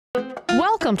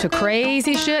Welcome to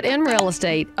Crazy Shit in Real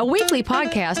Estate, a weekly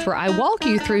podcast where I walk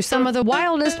you through some of the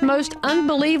wildest, most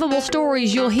unbelievable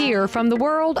stories you'll hear from the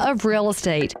world of real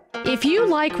estate. If you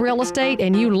like real estate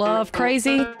and you love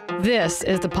crazy, this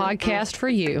is the podcast for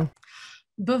you.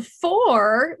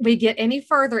 Before we get any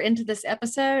further into this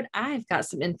episode, I've got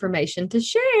some information to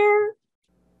share.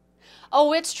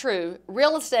 Oh, it's true.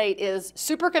 Real estate is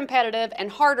super competitive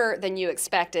and harder than you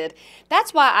expected.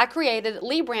 That's why I created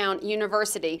Leigh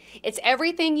University. It's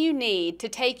everything you need to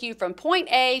take you from point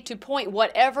A to point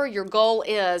whatever your goal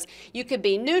is. You could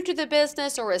be new to the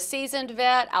business or a seasoned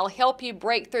vet. I'll help you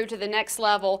break through to the next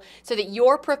level so that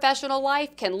your professional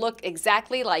life can look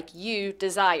exactly like you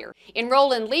desire.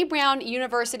 Enroll in Leigh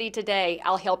University today.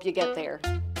 I'll help you get there.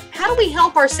 How do we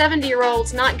help our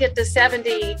 70-year-olds not get to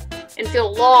 70 and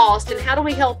feel lost? And how do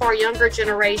we help our younger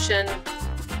generation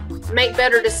make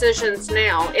better decisions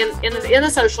now in the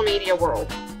social media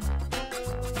world?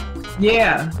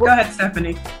 Yeah, go ahead,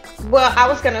 Stephanie. Well, I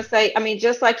was going to say,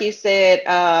 just like you said,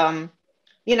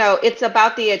 it's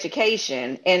about the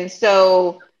education. And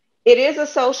so it is a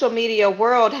social media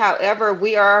world. However,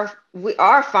 we are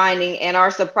finding and are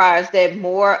surprised that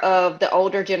more of the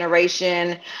older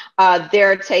generation,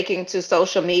 they're taking to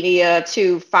social media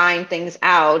to find things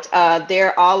out.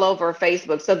 They're all over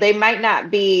Facebook. So they might not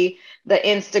be the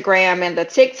Instagram and the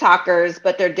TikTokers,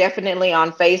 but they're definitely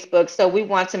on Facebook. So we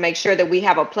want to make sure that we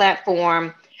have a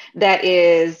platform that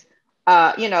is,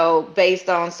 based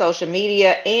on social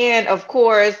media. And of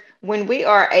course, when we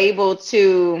are able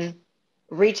to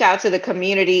reach out to the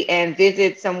community and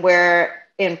visit somewhere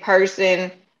in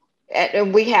person,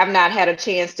 and we have not had a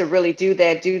chance to really do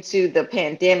that due to the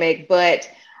pandemic, but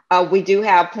we do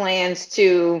have plans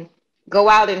to go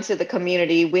out into the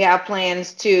community. We have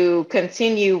plans to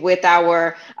continue with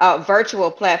our virtual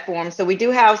platform. So we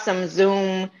do have some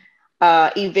Zoom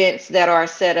events that are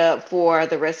set up for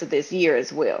the rest of this year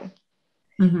as well.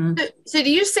 Mm-hmm. So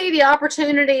do you see the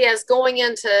opportunity as going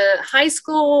into high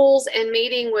schools and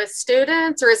meeting with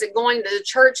students, or is it going to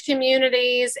church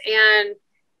communities? And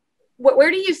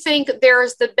where do you think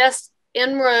there's the best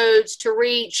inroads to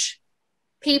reach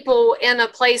people in a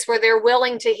place where they're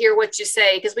willing to hear what you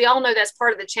say? Because we all know that's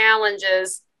part of the challenge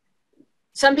is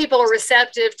some people are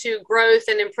receptive to growth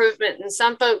and improvement and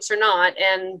some folks are not,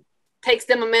 and takes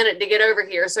them a minute to get over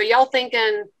here. So y'all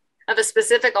thinking of a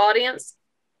specific audience?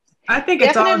 I think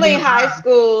it's definitely high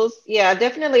schools. Yeah,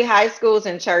 definitely high schools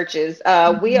and churches.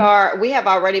 We have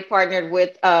already partnered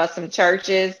with some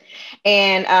churches,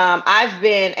 and I've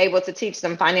been able to teach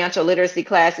some financial literacy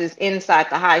classes inside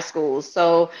the high schools.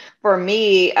 So for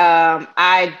me,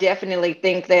 I definitely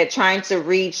think that trying to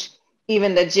reach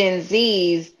even the Gen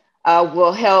Zs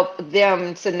will help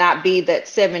them to not be that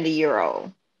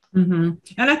 70-year-old. Mm-hmm.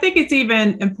 And I think it's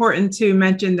even important to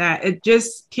mention that it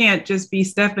just can't just be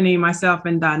Stephanie, myself,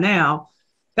 and Donnell.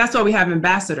 That's why we have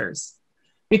ambassadors,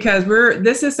 because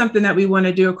this is something that we want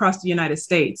to do across the United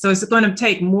States. So it's going to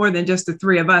take more than just the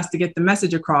three of us to get the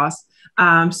message across.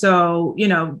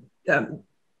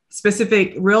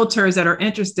 Specific realtors that are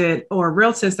interested or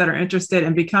realtors that are interested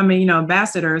in becoming,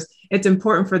 ambassadors, it's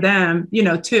important for them,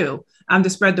 too. To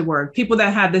spread the word. People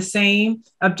that have the same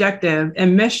objective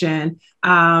and mission,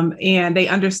 and they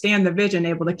understand the vision,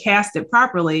 able to cast it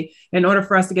properly in order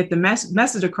for us to get the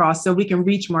message across so we can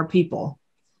reach more people.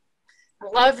 I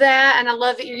love that. And I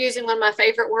love that you're using one of my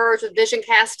favorite words with vision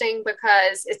casting,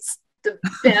 because it's the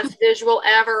best visual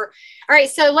ever. All right,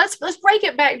 so let's break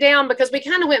it back down, because we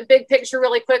kind of went big picture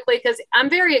really quickly, because I'm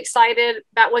very excited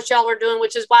about what y'all are doing,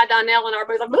 which is why Donnell and I are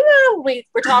both like,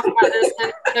 we're talking about this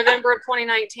in November of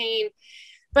 2019.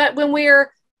 But when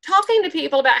we're talking to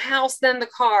people about house, then the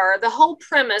car, the whole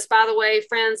premise, by the way,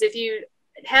 friends, if you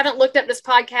haven't looked up this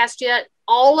podcast yet,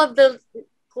 all of the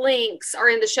links are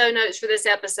in the show notes for this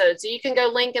episode. So you can go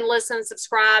link and listen,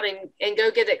 subscribe, and go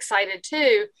get excited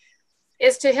too,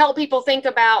 is to help people think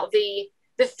about the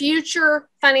future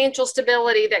financial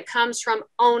stability that comes from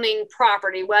owning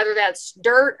property, whether that's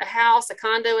dirt, a house, a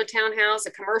condo, a townhouse,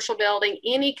 a commercial building,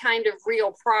 any kind of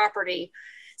real property.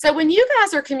 So when you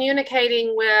guys are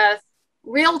communicating with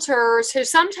realtors who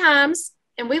sometimes,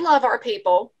 and we love our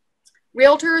people,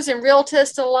 realtors and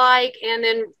realtists alike, and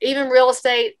then even real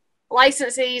estate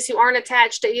licensees who aren't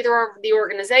attached to either of the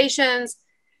organizations,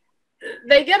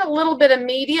 they get a little bit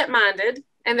immediate minded,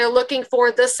 and they're looking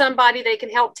for somebody they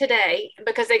can help today,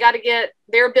 because they got to get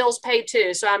their bills paid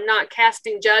too. So I'm not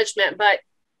casting judgment, but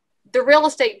the real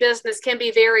estate business can be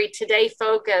very today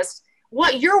focused.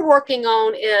 What you're working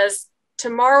on is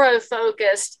tomorrow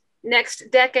focused, next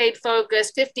decade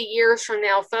focused, 50 years from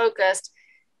now focused.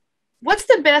 What's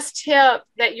the best tip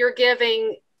that you're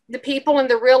giving the people in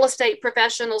the real estate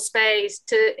professional space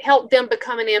to help them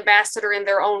become an ambassador in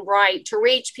their own right to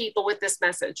reach people with this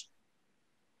message?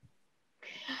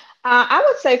 I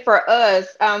would say for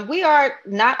us, we are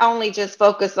not only just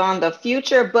focused on the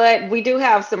future, but we do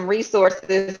have some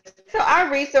resources. So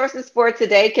our resources for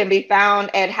today can be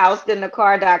found at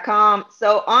housedinthecar.com.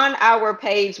 So on our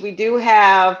page, we do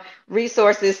have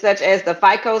resources such as the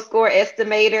FICO score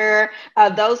estimator.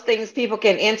 Those things people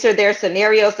can enter their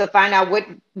scenarios to find out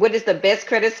what is the best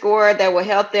credit score that will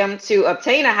help them to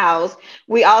obtain a house.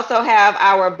 We also have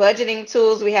our budgeting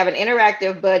tools. We have an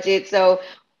interactive budget. So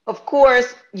of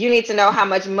course, you need to know how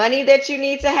much money that you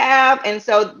need to have. And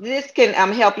so this can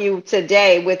help you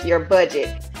today with your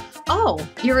budget. Oh,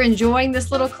 you're enjoying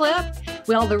this little clip?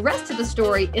 Well, the rest of the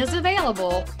story is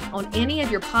available on any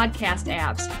of your podcast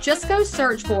apps. Just go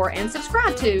search for and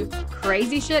subscribe to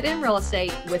Crazy Shit in Real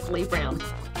Estate with Leigh Brown.